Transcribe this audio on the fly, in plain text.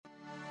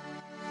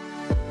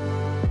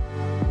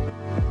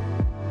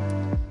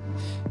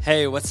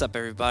Hey, what's up,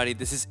 everybody?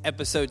 This is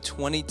episode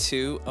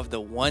 22 of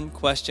the One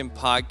Question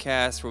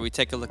Podcast, where we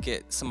take a look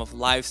at some of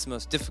life's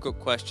most difficult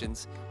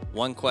questions,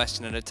 one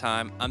question at a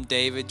time. I'm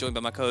David, joined by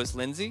my co-host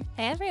Lindsay.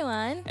 Hey,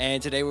 everyone.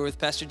 And today we're with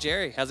Pastor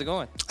Jerry. How's it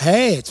going?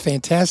 Hey, it's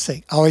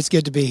fantastic. Always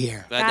good to be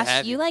here. Glad to Gosh,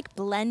 have you like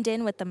blend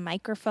in with the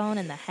microphone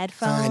and the I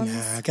headphones.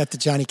 know. I got the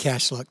Johnny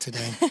Cash look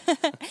today.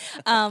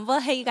 Well,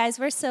 hey, you guys,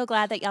 we're so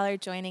glad that y'all are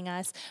joining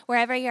us.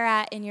 Wherever you're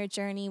at in your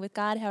journey with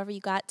God, however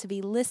you got to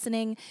be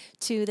listening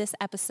to this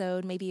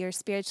episode, maybe you're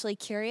spiritually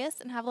curious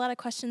and have a lot of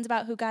questions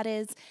about who God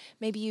is.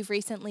 Maybe you've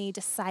recently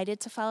decided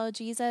to follow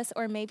Jesus,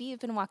 or maybe you've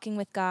been walking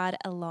with God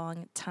a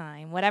long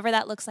time. Whatever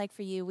that looks like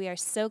for you, we are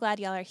so glad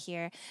y'all are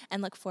here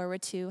and look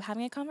forward to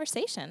having a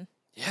conversation.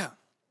 Yeah.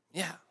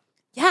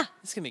 Yeah,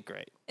 It's going to be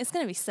great. it's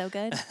going to be so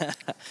good.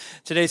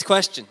 Today's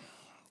question,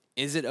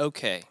 is it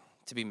okay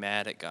to be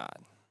mad at God?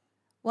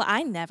 Well,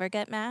 I never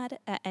get mad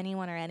at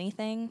anyone or Me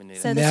anything, neither.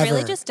 so this really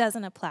Never. just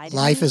doesn't apply to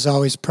Life me. is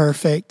always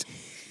perfect,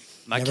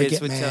 My Never kids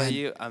get would tell mad.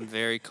 you I'm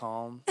very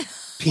calm all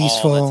the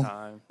peaceful.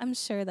 time. I'm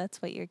sure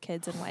that's what your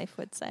kids and wife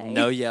would say.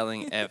 No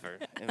yelling ever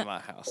in my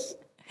house.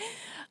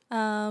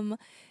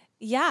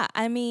 Yeah,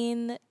 I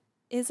mean,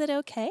 is it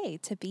okay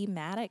to be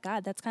mad at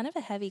God? That's kind of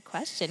a heavy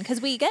question because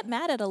we get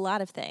mad at a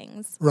lot of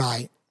things.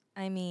 Right.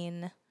 I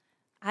mean,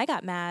 I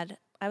got mad.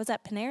 I was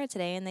at Panera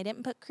today and they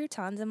didn't put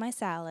croutons in my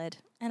salad.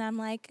 And I'm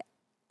like,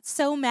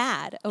 so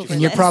mad over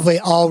And you're this. probably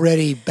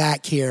already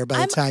back here by the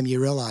I'm- time you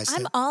realize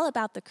I'm it. all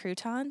about the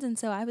croutons, and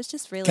so I was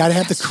just really Got to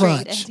have the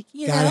frustrated, crunch.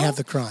 you Got to know? have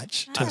the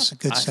crunch to a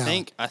good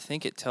salad. I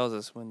think it tells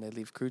us when they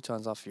leave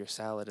croutons off your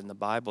salad in the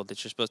Bible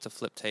that you're supposed to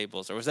flip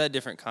tables, or was that a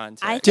different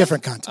context? I think-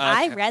 Different content.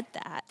 I Okay. read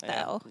that,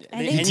 Yeah. though. Yeah. I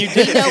And think you you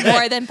did. know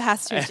more than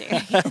Pastor Jerry.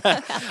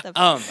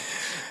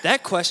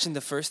 That question,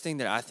 the first thing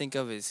that I think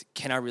of is,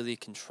 can I really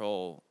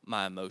control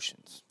my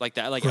emotions like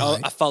that? Like,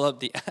 Right. I follow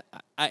up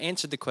I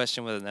answered the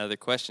question with another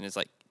question. It's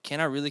like, can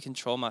I really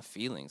control my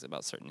feelings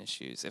about certain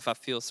issues? If I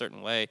feel a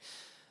certain way,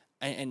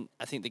 and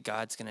I think that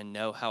God's going to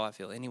know how I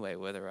feel anyway,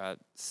 whether I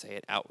say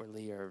it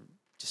outwardly or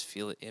just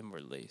feel it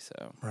inwardly.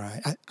 So,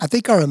 Right. I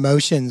think our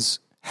emotions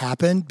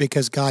happen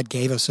because God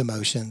gave us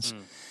emotions.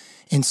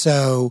 And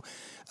so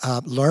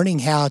learning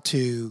how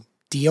to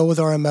deal with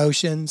our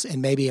emotions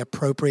and maybe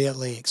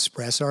appropriately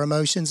express our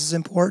emotions is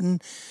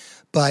important.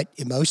 But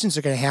emotions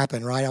are going to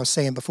happen, right? I was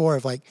saying before,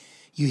 if like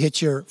you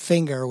hit your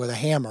finger with a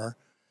hammer,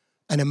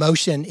 an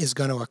emotion is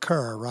going to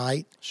occur,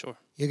 right? sure.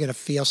 You're going to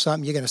feel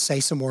something. You're going to say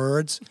some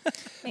words,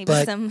 Maybe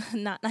But- some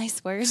not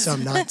nice words.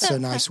 some not so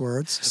nice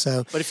words.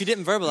 So But if you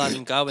didn't verbalize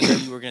them, God would know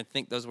you were going to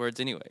think those words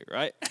anyway,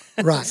 right?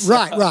 right.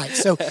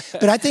 So,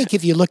 but I think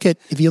if you look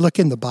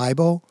in the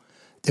Bible,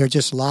 there are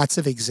just lots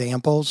of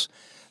examples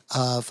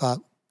of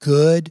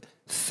good,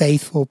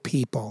 faithful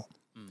people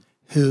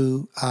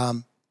who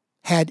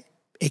had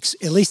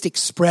at least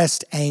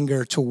expressed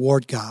anger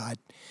toward God.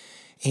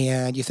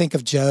 And you think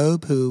of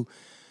Job, who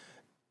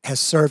has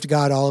served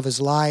God all of his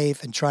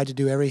life and tried to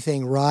do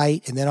everything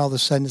right, and then all of a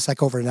sudden, it's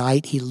like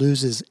overnight, he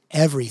loses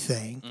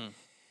everything.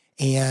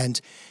 And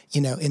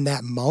in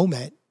that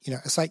moment,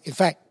 it's like, in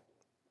fact,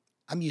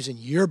 I'm using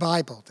your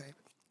Bible, David.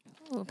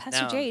 Ooh,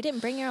 Pastor Now- Jerry, you didn't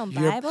bring your own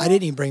Your- Bible? I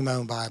didn't even bring my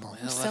own Bible.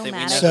 Well, so we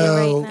mad know, at So-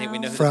 you I right think we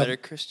now. know who From- the better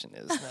Christian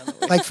is. now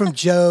that we- Like from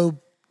Job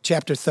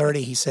chapter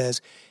 30, he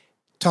says,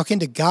 talking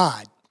to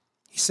God,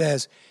 he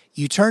says,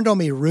 "You turned on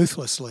me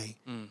ruthlessly.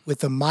 With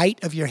the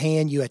might of your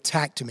hand, you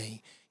attacked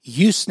me.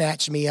 You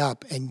snatched me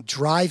up and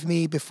drive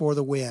me before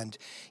the wind.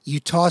 You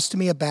tossed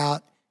me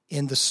about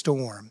in the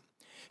storm.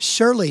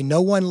 Surely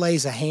no one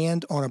lays a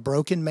hand on a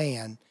broken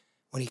man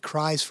when he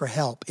cries for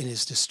help in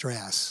his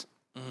distress."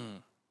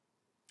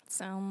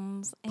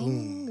 Sounds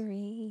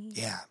angry.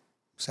 Yeah,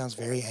 sounds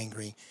very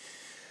angry.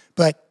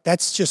 But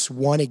that's just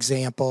one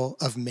example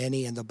of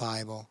many in the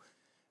Bible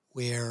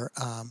where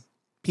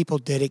people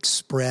did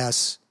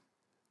express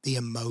the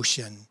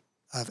emotion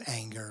of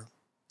anger.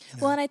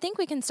 Well, and I think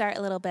we can start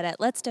a little bit at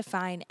let's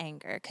define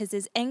anger, because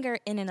is anger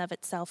in and of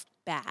itself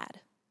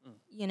bad?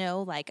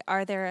 Like,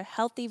 are there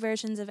healthy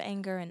versions of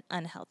anger and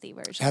unhealthy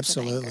versions of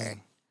Absolutely.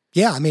 anger?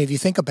 Yeah, I mean, if you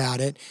think about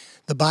it,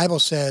 the Bible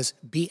says,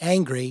 be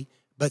angry,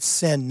 but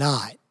sin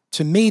not.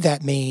 To me,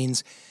 that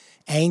means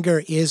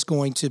anger is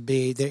going to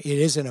be, it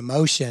is an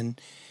emotion,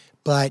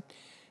 but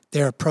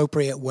there are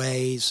appropriate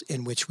ways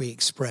in which we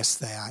express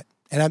that.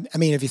 And I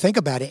mean, if you think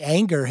about it,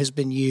 anger has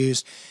been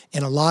used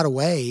in a lot of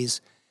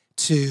ways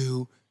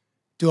to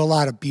do a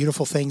lot of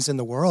beautiful things in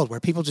the world where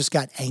people just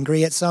got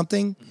angry at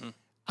something.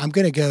 I'm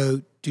going to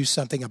go do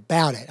something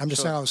about it. I'm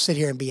just not going to sit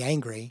here and be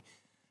angry.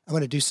 I'm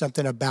going to do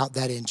something about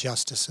that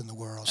injustice in the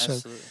world.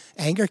 Absolutely. So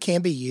anger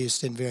can be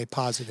used in very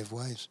positive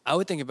ways. I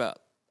would think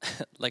about,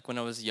 like when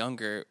I was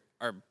younger,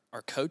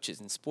 our coaches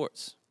in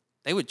sports,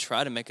 they would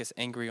try to make us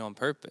angry on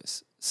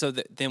purpose so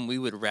that then we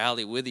would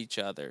rally with each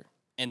other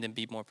and then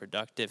be more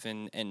productive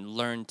and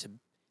learn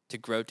to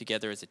grow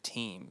together as a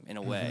team in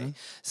a way.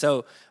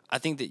 So I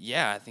think that,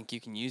 I think you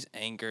can use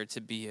anger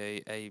to be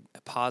a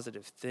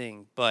positive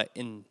thing, but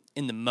in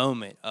the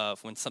moment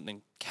of when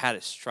something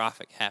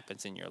catastrophic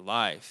happens in your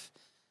life,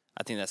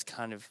 I think that's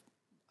kind of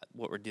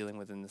what we're dealing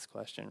with in this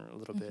question a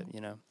little bit,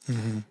 you know.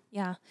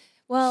 Yeah.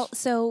 Well,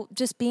 so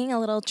just being a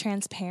little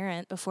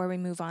transparent before we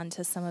move on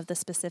to some of the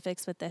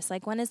specifics with this,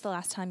 like when is the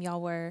last time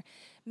y'all were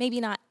maybe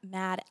not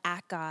mad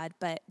at God,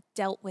 but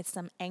dealt with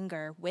some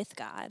anger with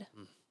God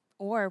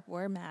or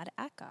were mad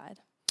at God?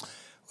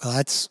 Well,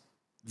 that's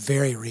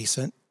very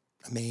recent.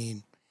 I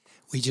mean,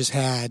 we just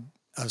had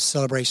a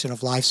celebration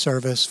of life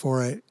service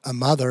for a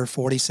mother,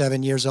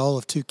 47 years old,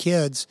 of 2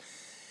 kids,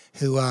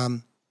 who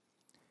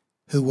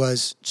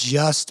was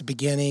just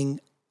beginning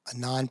a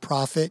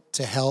nonprofit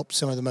to help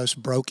some of the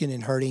most broken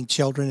and hurting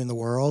children in the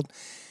world.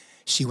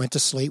 She went to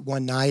sleep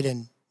one night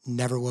and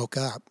never woke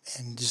up,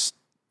 and just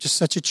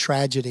such a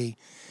tragedy.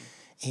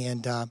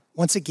 And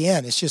once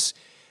again,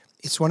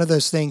 it's one of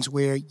those things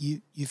where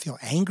you feel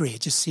angry.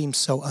 It just seems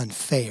so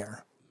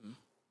unfair,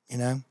 you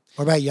know?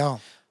 What about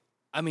y'all?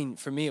 I mean,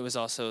 for me, it was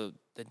also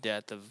the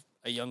death of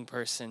a young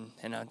person,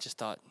 and I just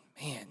thought,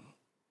 man,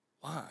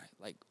 why?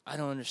 Like, I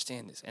don't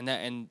understand this.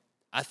 And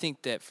I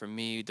think that for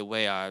me, the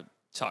way I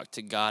talked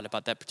to God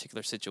about that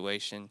particular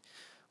situation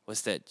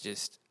was that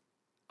just,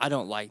 I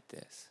don't like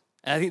this.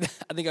 And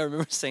I think I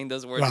remember saying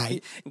those words,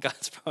 right. And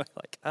God's probably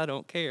like, I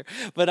don't care.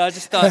 But I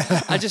just thought,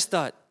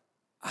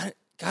 God,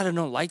 I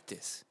don't like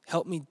this.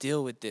 Help me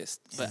deal with this.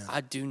 But I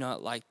do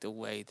not like the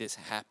way this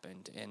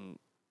happened. And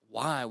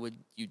why would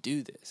you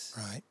do this?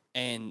 Right.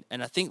 And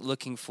I think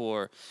looking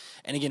for,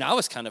 and again, I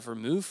was kind of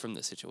removed from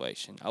the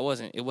situation.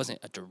 It wasn't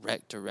a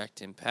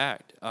direct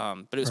impact.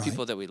 But it was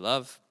people that we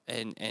love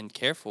and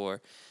care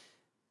for.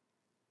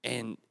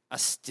 And I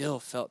still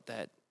felt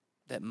that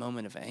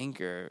moment of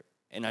anger,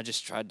 and I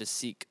just tried to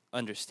seek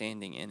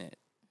understanding in it,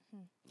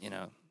 you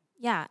know?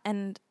 Yeah,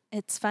 and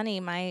it's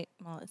funny,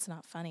 it's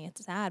not funny,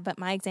 it's sad, but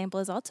my example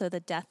is also the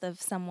death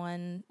of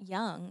someone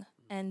young.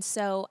 And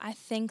so I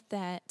think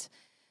that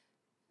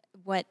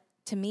what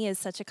to me is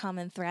such a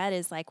common thread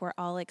is like we're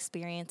all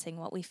experiencing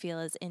what we feel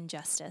is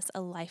injustice,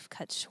 a life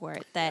cut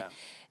short, that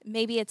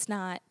maybe it's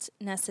not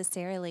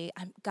necessarily,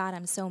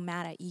 I'm so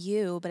mad at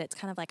you, but it's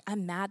kind of like,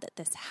 I'm mad that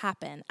this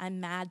happened. I'm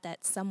mad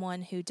that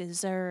someone who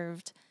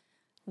deserved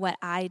what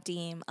I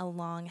deem a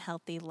long,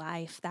 healthy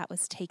life that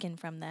was taken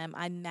from them.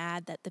 I'm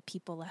mad that the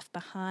people left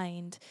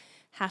behind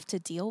have to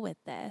deal with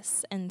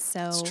this. And so,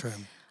 That's true.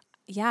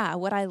 Yeah,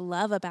 what I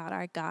love about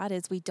our God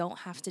is we don't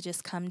have to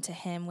just come to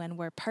him when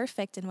we're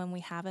perfect and when we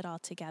have it all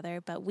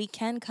together, but we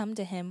can come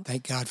to him.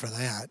 Thank God for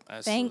that.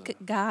 Thank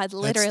God,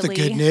 literally. That's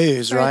the good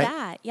news, for right?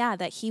 that. Yeah,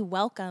 that he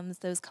welcomes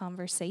those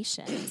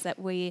conversations, that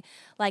we,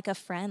 like a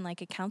friend,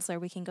 like a counselor,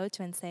 we can go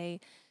to and say,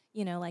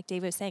 you know, like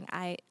David was saying,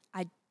 I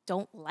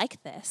don't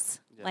like this.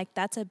 Yeah. Like,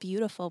 that's a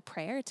beautiful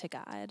prayer to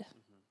God.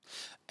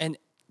 And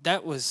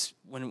that was,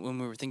 when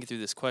we were thinking through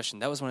this question,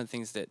 that was one of the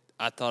things that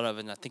I thought of,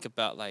 and I think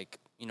about, like,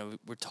 you know,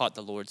 we're taught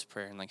the Lord's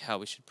Prayer and, like, how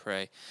we should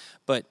pray.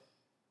 But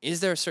is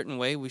there a certain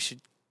way we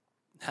should,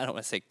 I don't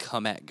want to say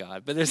come at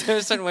God, but is there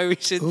a certain way we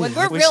should? When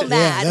we're real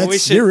mad.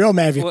 Yeah, you're real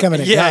mad if you're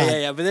coming at God.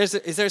 Yeah. But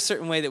is there a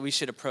certain way that we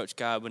should approach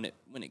God when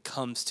it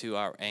comes to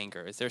our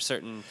anger? Is there a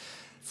certain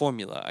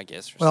formula, I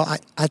guess? Well,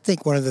 I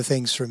think one of the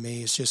things for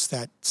me is just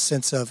that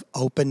sense of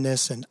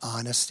openness and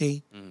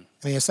honesty.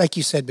 I mean, it's like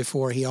you said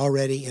before, he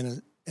already,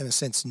 in a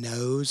sense,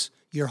 knows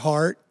your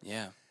heart.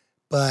 Yeah.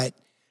 But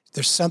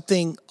there's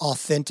something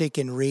authentic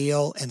and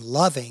real and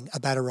loving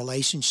about a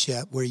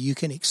relationship where you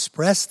can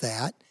express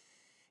that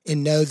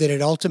and know that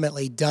it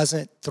ultimately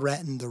doesn't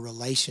threaten the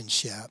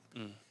relationship,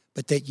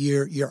 but that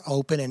you're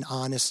open and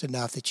honest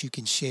enough that you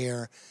can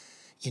share,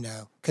 you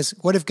know. Because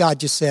what if God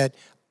just said,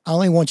 I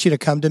only want you to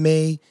come to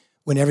me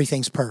when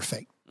everything's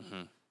perfect,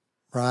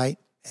 right?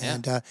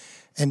 Yeah.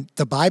 And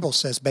the Bible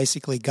says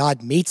basically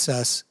God meets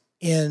us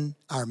in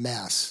our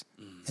mess.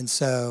 And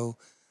so,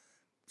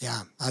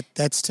 yeah,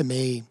 that's to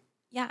me.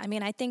 Yeah, I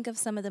mean, I think of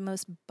some of the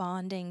most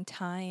bonding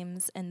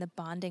times and the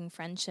bonding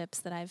friendships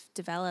that I've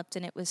developed,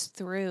 and it was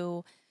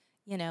through,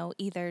 you know,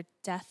 either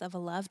death of a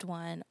loved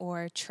one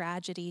or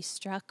tragedy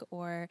struck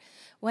or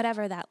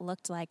whatever that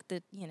looked like,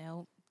 the, you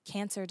know,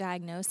 cancer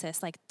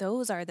diagnosis. Like,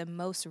 those are the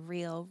most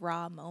real,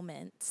 raw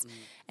moments.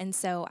 And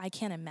so I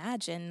can't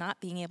imagine not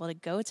being able to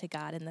go to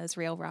God in those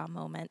real, raw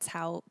moments,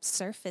 how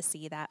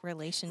surfacey that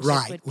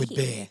relationship would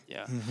be.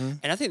 Yeah.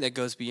 And I think that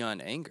goes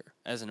beyond anger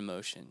as an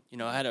emotion. You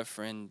know, I had a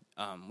friend,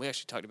 we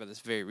actually talked about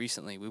this very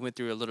recently. We went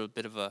through a little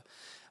bit of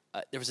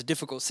there was a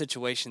difficult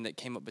situation that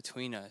came up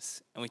between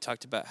us, and we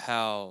talked about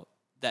how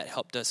that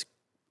helped us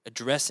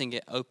addressing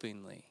it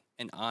openly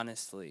and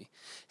honestly,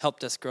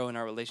 helped us grow in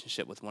our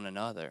relationship with one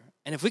another.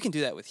 And if we can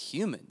do that with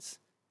humans,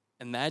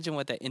 imagine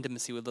what that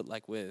intimacy would look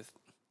like with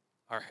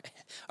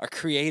our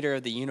creator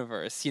of the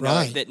universe, you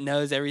know, that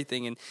knows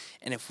everything. And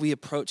if we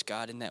approach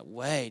God in that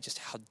way, just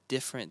how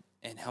different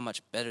and how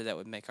much better that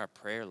would make our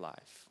prayer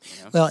life.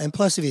 You know? Well, and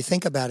plus, if you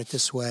think about it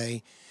this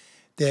way,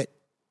 that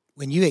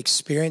when you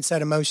experience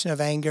that emotion of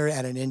anger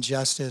at an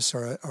injustice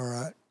or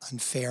a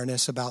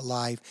unfairness about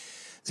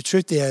life, the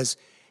truth is,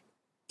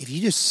 if you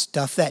just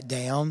stuff that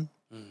down,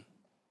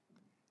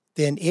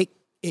 then it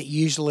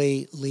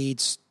usually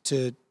leads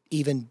to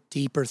even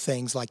deeper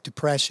things like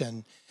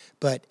depression.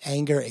 But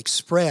anger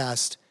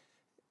expressed,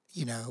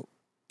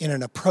 in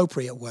an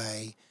appropriate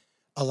way,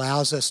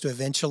 allows us to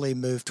eventually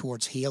move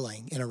towards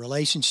healing in a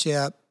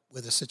relationship,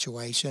 with a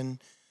situation.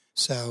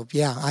 So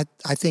yeah,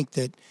 I think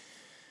that,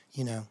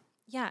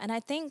 Yeah, and I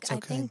think it's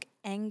okay.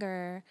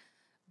 anger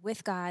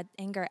with God,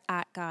 anger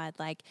at God,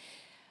 like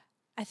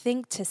I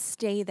think to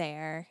stay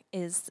there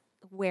is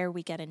where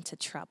we get into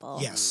trouble.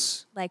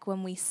 Yes. Like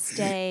when we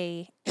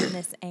stay in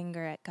this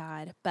anger at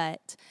God.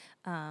 But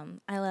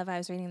I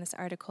was reading this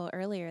article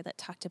earlier that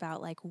talked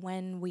about like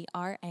when we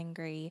are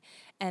angry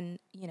and,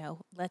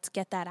 let's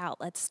get that out.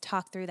 Let's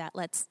talk through that.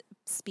 Let's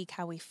speak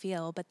how we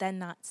feel, but then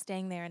not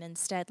staying there and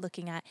instead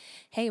looking at,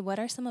 hey, what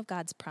are some of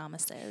God's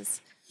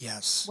promises?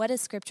 Yes. What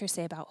does Scripture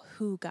say about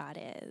who God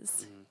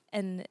is?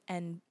 And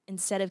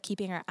instead of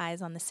keeping our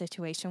eyes on the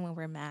situation when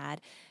we're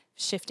mad,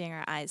 shifting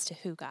our eyes to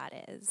who God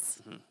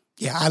is.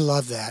 Yeah, I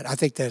love that. I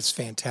think that's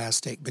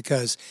fantastic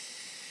because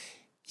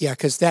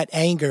that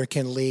anger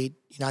can lead,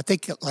 I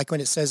think like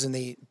when it says in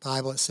the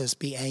Bible, it says,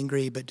 be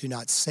angry, but do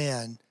not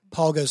sin.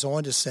 Paul goes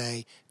on to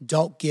say,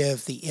 don't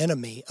give the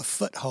enemy a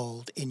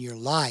foothold in your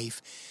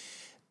life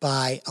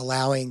by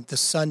allowing the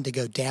sun to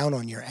go down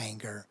on your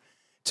anger.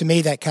 To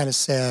me, that kind of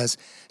says,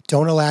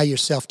 don't allow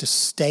yourself to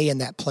stay in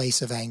that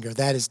place of anger.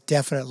 That is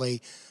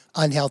definitely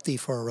unhealthy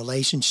for a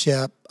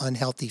relationship,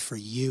 unhealthy for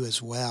you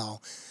as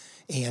well.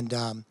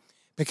 And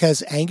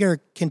because anger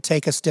can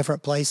take us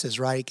different places,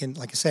 right? It can,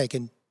 like I say, it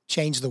can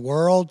change the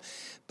world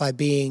by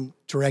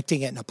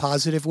directing it in a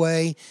positive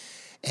way.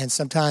 And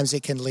sometimes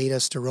it can lead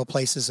us to real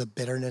places of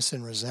bitterness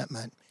and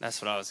resentment.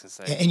 That's what I was going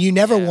to say. And you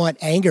never want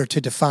anger to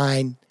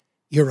define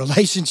your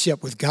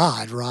relationship with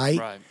God, right?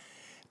 Right.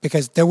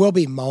 Because there will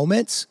be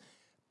moments,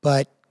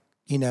 but,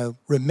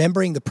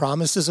 remembering the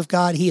promises of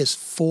God, He is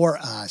for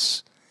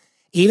us.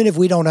 Even if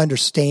we don't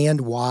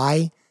understand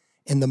why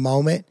in the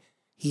moment,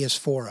 He is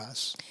for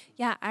us.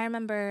 Yeah, I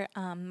remember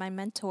my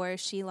mentor,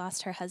 she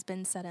lost her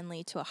husband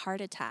suddenly to a heart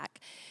attack.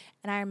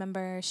 And I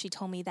remember she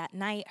told me that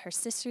night her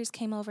sisters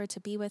came over to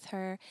be with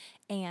her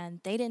and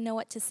they didn't know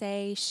what to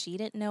say. She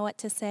didn't know what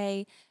to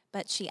say,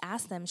 but she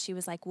asked them, she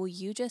was like, will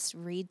you just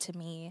read to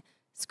me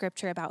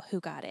Scripture about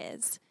who God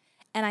is?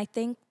 And I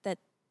think that,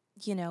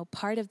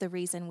 part of the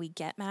reason we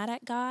get mad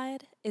at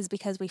God is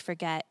because we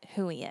forget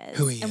who He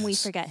is. And we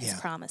forget His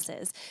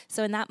promises.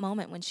 So in that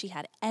moment when she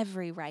had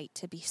every right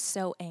to be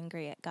so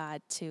angry at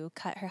God to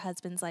cut her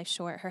husband's life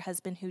short, her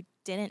husband who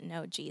didn't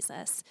know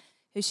Jesus,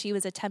 who she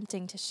was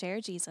attempting to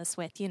share Jesus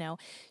with,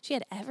 she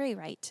had every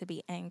right to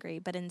be angry,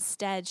 but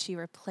instead she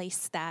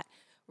replaced that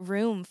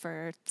room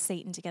for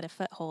Satan to get a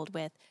foothold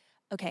with,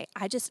 okay,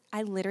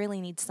 I literally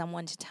need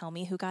someone to tell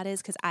me who God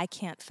is because I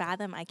can't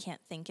fathom, I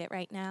can't think it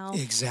right now.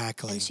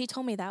 Exactly. And she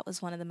told me that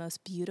was one of the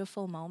most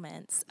beautiful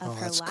moments of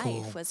her life,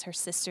 cool. Was her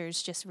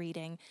sisters just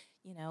reading,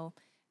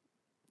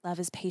 love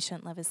is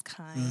patient, love is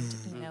kind,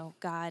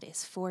 God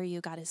is for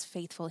you, God is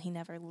faithful, He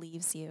never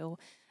leaves you.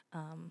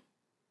 And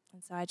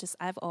so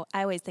I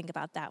always think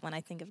about that when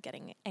I think of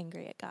getting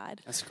angry at God.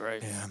 That's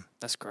great. Yeah.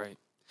 That's great.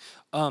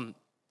 Are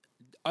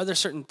there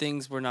certain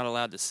things we're not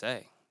allowed to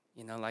say?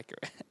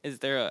 Is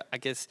there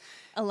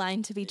a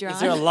line to be drawn?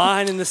 Is there a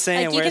line in the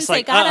sand like where it's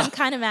like, God, I'm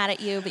kind of mad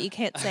at you, but you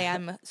can't say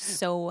I'm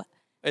so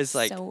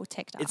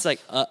ticked off. It's like,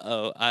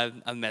 I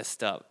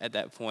messed up at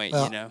that point,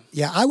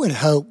 Yeah, I would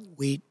hope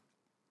the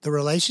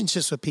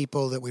relationships with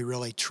people that we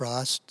really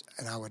trust,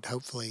 and I would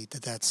hopefully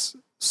that's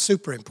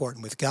super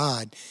important with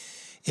God,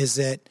 is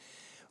that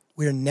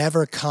we're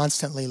never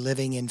constantly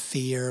living in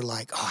fear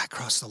like, I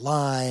crossed the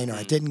line or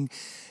I didn't,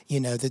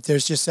 that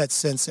there's just that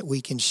sense that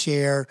we can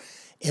share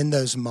in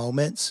those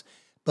moments.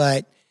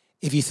 But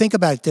if you think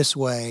about it this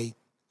way,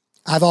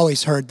 I've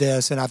always heard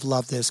this and I've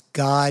loved this.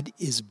 God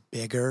is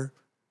bigger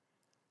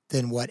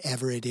than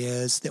whatever it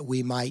is that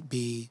we might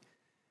be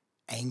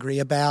angry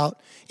about.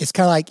 It's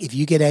kind of like if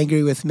you get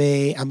angry with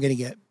me, I'm going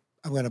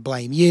to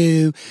blame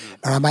you,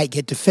 or I might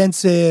get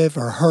defensive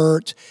or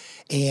hurt.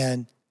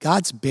 And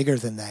God's bigger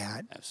than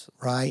that.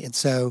 Absolutely. Right? And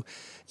so,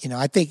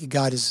 I think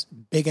God is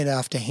big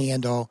enough to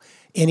handle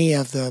any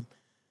of the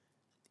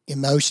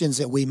emotions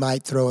that we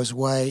might throw his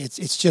way.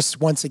 It's just,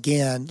 once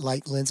again,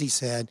 like Lindsay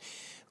said,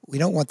 we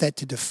don't want that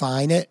to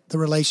define the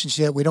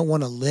relationship. We don't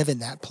want to live in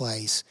that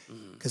place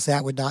because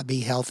that would not be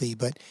healthy,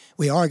 but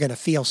we are going to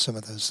feel some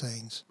of those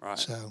things. Right.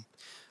 So,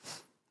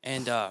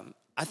 and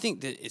I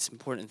think that it's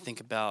important to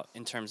think about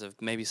in terms of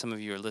maybe some of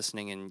you are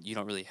listening and you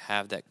don't really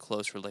have that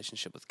close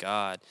relationship with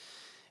God,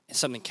 and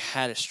something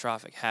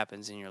catastrophic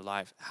happens in your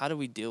life. How do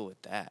we deal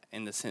with that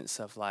in the sense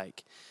of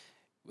like,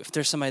 if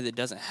there's somebody that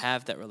doesn't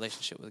have that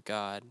relationship with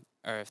God,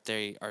 or if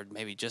they are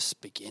maybe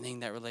just beginning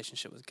that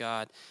relationship with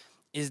God,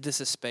 is this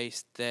a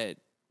space that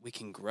we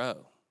can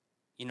grow?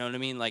 You know what I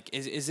mean? Like,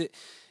 is it,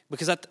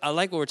 because I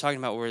like what we're talking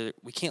about where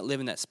we can't live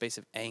in that space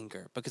of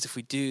anger, because if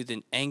we do,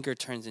 then anger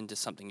turns into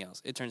something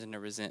else. It turns into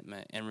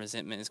resentment, and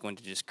resentment is going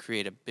to just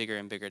create a bigger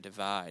and bigger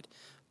divide.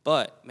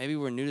 But maybe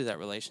we're new to that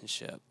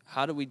relationship.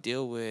 How do we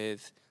deal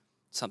with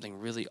something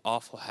really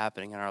awful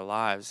happening in our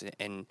lives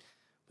and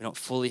we don't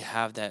fully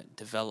have that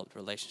developed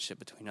relationship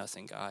between us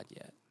and God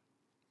yet?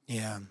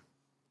 Yeah.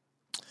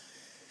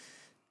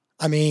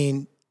 I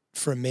mean,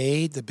 for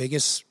me, the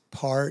biggest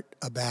part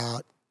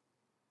about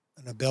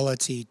an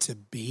ability to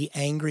be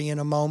angry in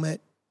a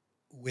moment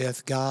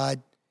with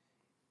God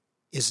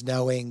is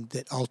knowing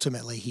that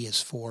ultimately he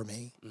is for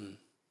me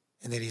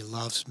and that he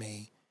loves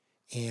me.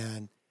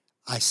 And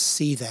I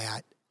see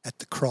that at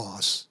the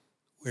cross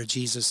where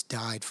Jesus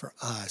died for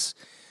us.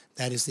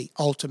 That is the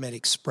ultimate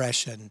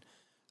expression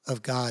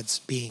of God's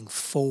being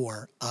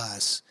for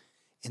us.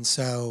 And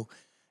so,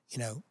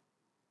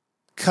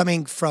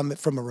 coming from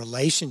a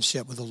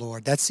relationship with the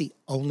Lord, that's the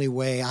only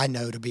way I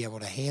know to be able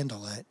to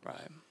handle it. Right.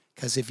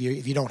 Because if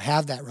you don't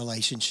have that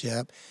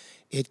relationship,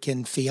 it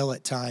can feel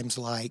at times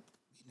like,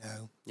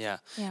 Yeah.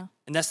 Yeah.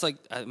 And that's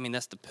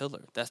that's the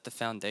pillar. That's the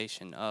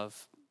foundation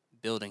of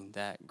building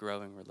that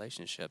growing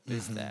relationship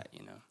is that.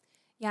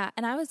 Yeah,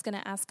 and I was going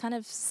to ask kind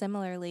of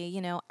similarly,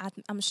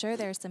 I'm sure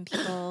there's some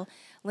people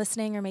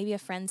listening, or maybe a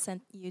friend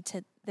sent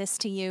this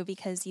to you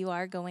because you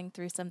are going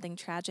through something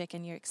tragic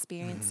and you're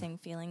experiencing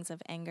feelings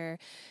of anger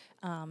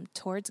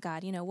towards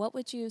God. What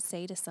would you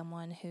say to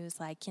someone who's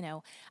like,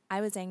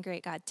 I was angry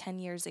at God 10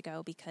 years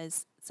ago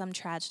because some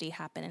tragedy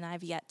happened and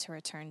I've yet to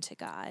return to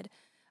God?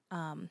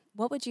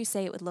 What would you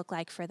say it would look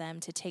like for them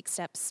to take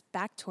steps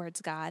back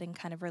towards God and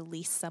kind of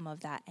release some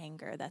of that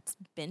anger that's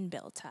been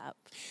built up?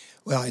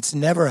 Well, it's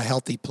never a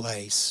healthy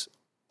place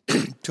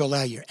to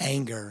allow your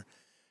anger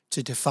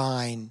to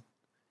define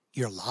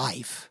your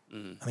life.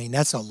 I mean,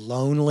 that's a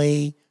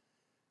lonely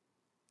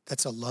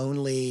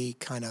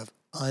kind of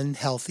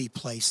unhealthy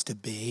place to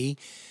be.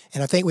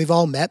 And I think we've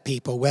all met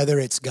people, whether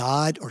it's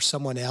God or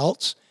someone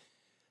else,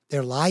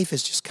 their life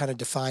is just kind of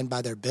defined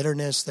by their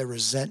bitterness, their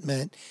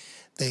resentment.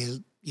 They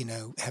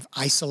have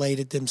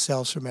isolated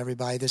themselves from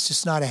everybody. That's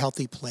just not a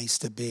healthy place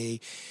to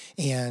be.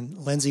 And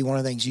Lindsay, one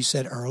of the things you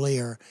said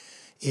earlier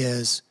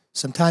is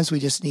sometimes we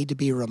just need to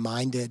be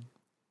reminded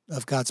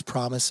of God's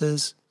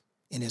promises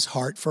and his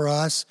heart for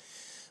us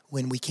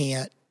when we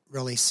can't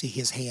really see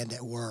his hand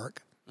at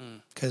work.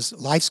 Because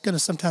life's going to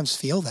sometimes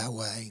feel that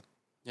way.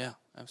 Yeah,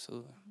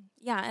 absolutely.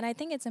 Yeah, and I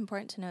think it's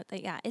important to note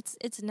that,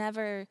 it's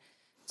never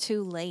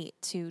too late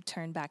to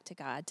turn back to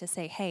God, to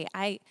say, hey,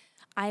 I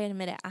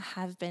admit it, I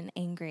have been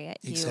angry at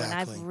you, and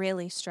I've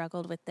really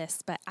struggled with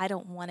this, but I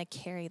don't want to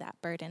carry that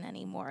burden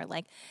anymore.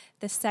 Like,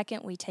 the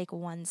second we take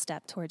one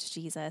step towards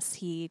Jesus,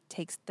 he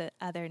takes the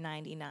other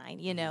 99,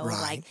 Right.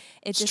 like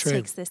it just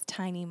takes this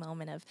tiny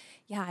moment of,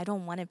 I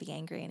don't want to be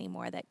angry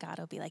anymore, that God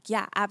will be like,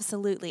 yeah,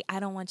 absolutely, I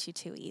don't want you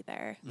to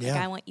either. Yeah.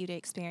 Like, I want you to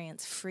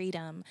experience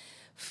freedom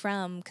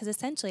because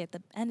essentially at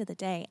the end of the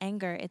day,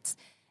 anger, it's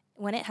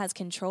when it has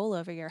control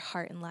over your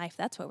heart and life,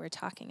 that's what we're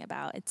talking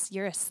about.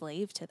 You're a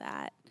slave to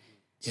that.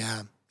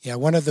 Yeah. Yeah.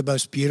 One of the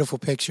most beautiful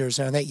pictures,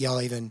 and I think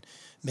y'all even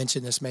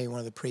mentioned this maybe in one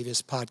of the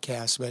previous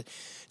podcasts, but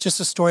just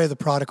the story of the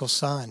prodigal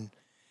son,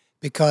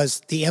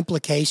 because the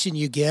implication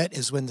you get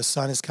is when the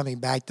son is coming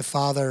back, the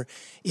father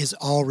is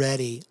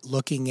already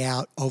looking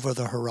out over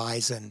the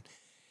horizon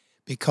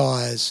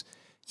because,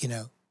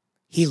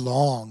 he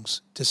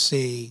longs to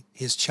see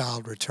his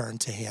child return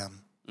to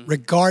him,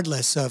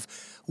 regardless of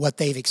what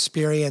they've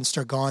experienced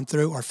or gone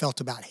through or felt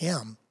about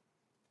him.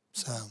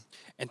 So...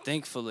 And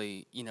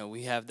thankfully,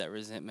 we have that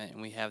resentment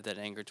and we have that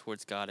anger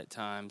towards God at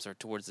times or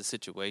towards the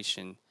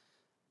situation,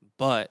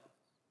 but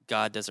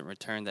God doesn't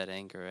return that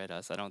anger at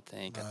us, I don't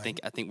think. Right.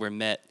 I think we're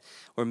met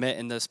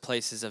in those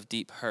places of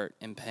deep hurt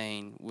and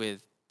pain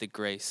with the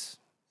grace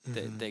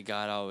that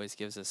God always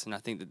gives us. And I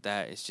think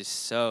that is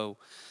just so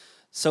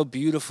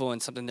beautiful,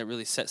 and something that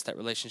really sets that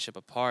relationship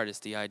apart is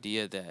the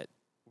idea that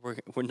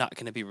we're not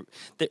going to be,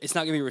 it's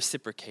not going to be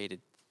reciprocated.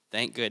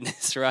 Thank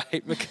goodness,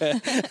 right?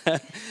 Because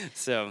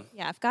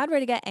if God were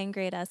to get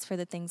angry at us for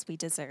the things we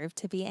deserve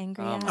to be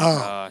angry at, my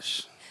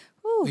gosh,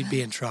 we'd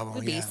be in trouble.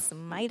 We'd be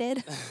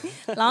smited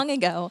long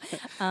ago.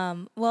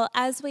 Well,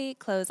 as we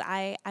close,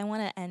 I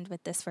want to end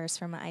with this verse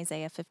from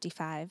Isaiah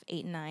 55,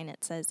 8 and 9.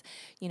 It says,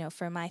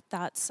 for my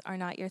thoughts are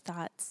not your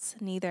thoughts,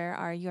 neither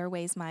are your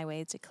ways my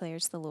ways,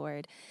 declares the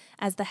Lord.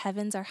 As the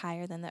heavens are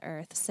higher than the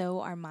earth,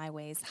 so are my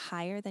ways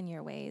higher than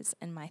your ways,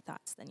 and my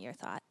thoughts than your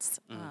thoughts.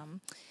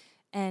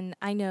 And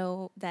I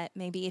know that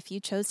maybe if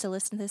you chose to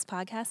listen to this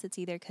podcast, it's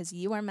either because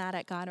you are mad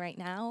at God right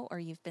now, or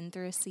you've been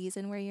through a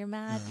season where you're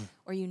mad,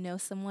 or you know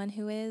someone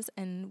who is.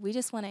 And we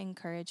just want to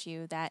encourage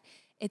you that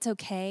it's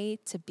okay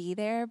to be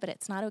there, but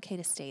it's not okay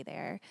to stay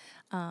there.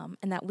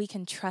 And that we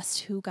can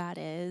trust who God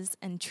is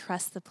and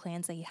trust the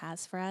plans that he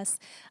has for us,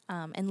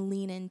 and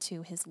lean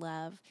into his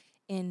love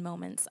in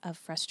moments of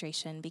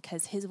frustration,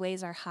 because his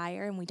ways are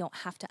higher and we don't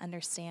have to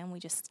understand.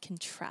 We just can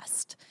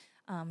trust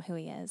who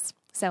he is.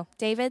 So,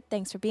 David,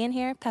 thanks for being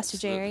here. Pastor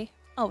Jerry,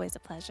 always a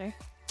pleasure.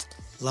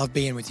 Love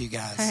being with you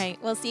guys. All right,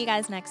 we'll see you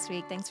guys next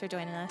week. Thanks for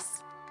joining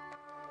us.